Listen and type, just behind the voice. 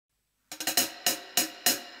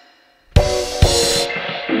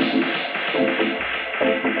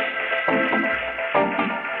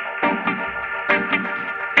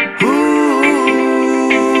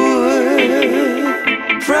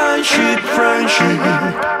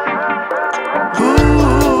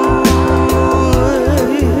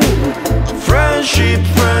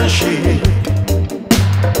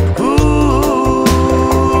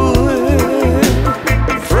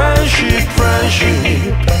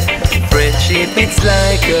it's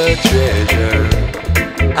like a treasure.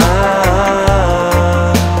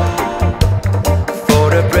 For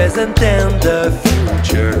the present and the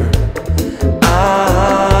future.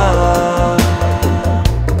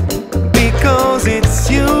 Because it's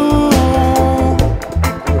you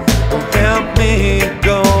who help me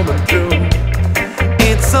going through.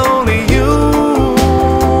 It's only you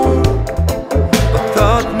who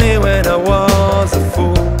taught me when I was a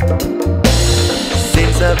fool.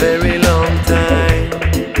 Since a very long time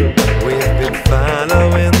we've been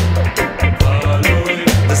following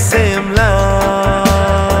the same line.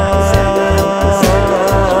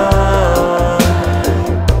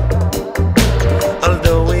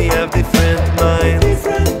 Although we have different minds,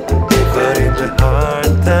 but in the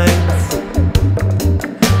hard times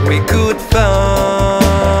we could find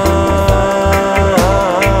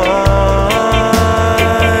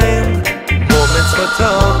moments for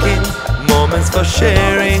talking, moments for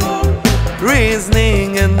sharing,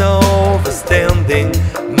 reasoning and overstanding,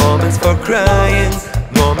 moments for crying,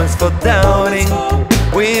 moments for doubting.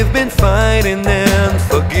 We've been fighting and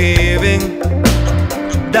forgiving.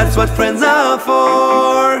 That's what friends are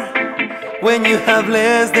for. When you have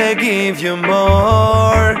less, they give you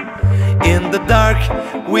more. In the dark,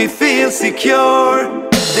 we feel secure.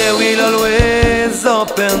 They will always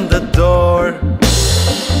open the door.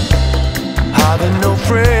 Having no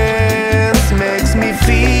friends makes me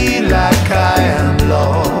feel like I am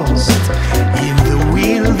lost in the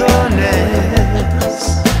wilderness,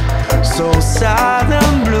 so sad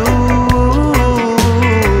and blue.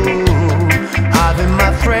 Having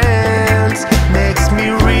my friends makes me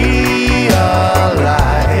realize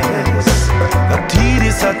that it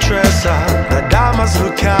is a treasure that I must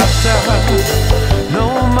look after, no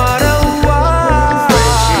matter what.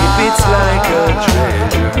 Friendship, it's like a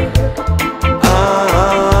treasure.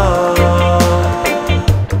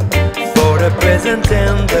 For the present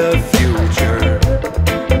and the future.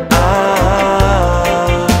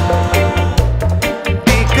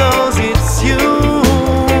 Because it's you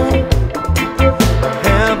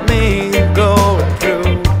help me going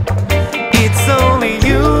through. It's only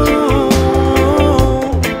you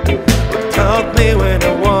who taught me when I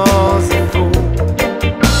was a fool.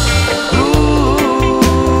 Ooh,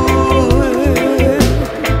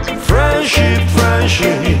 friendship,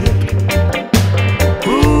 friendship.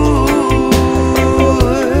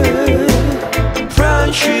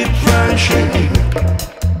 Friendship, friendship.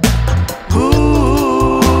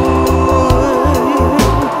 Ooh,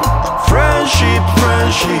 friendship,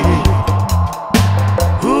 friendship.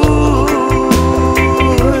 Ooh,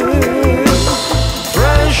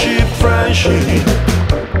 friendship, friendship.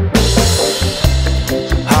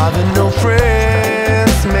 Having no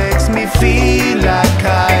friends makes me feel like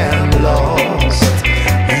I am lost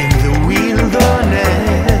in the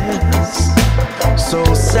wilderness, so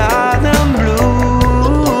sad and blue.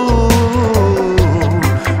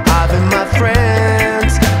 Having my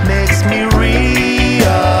friends makes me realize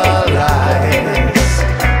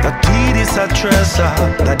that it is a treasure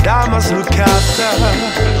that I must look after,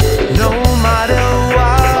 no matter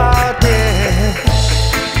what. Yeah.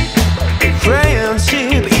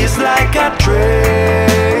 Friendship is like a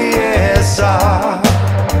treasure.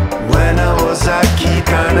 When I was a kid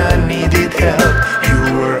and I needed help, you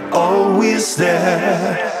were always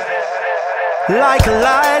there. Like a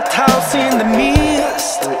lighthouse in the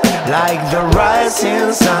mist, like the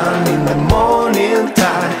rising sun in the morning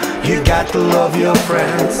time. You got to love your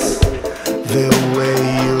friends the way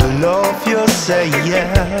you love yourself.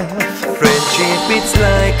 Friendship, it's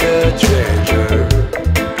like a treasure.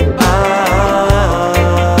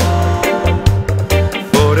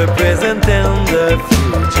 For the present and the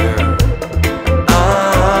future.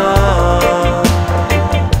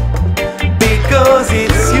 Because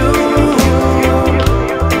it's you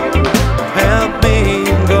help me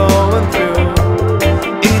going through.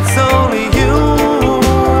 It's only you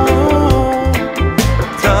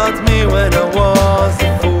taught me when I was a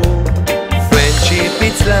fool. Friendship,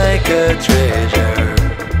 it's like a treasure.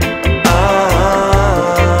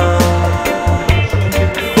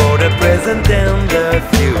 For the present and the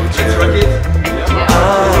future.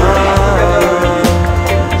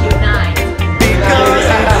 Because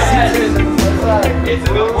it's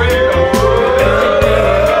the way.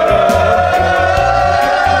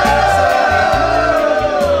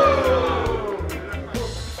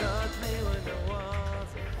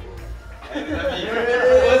 Hey.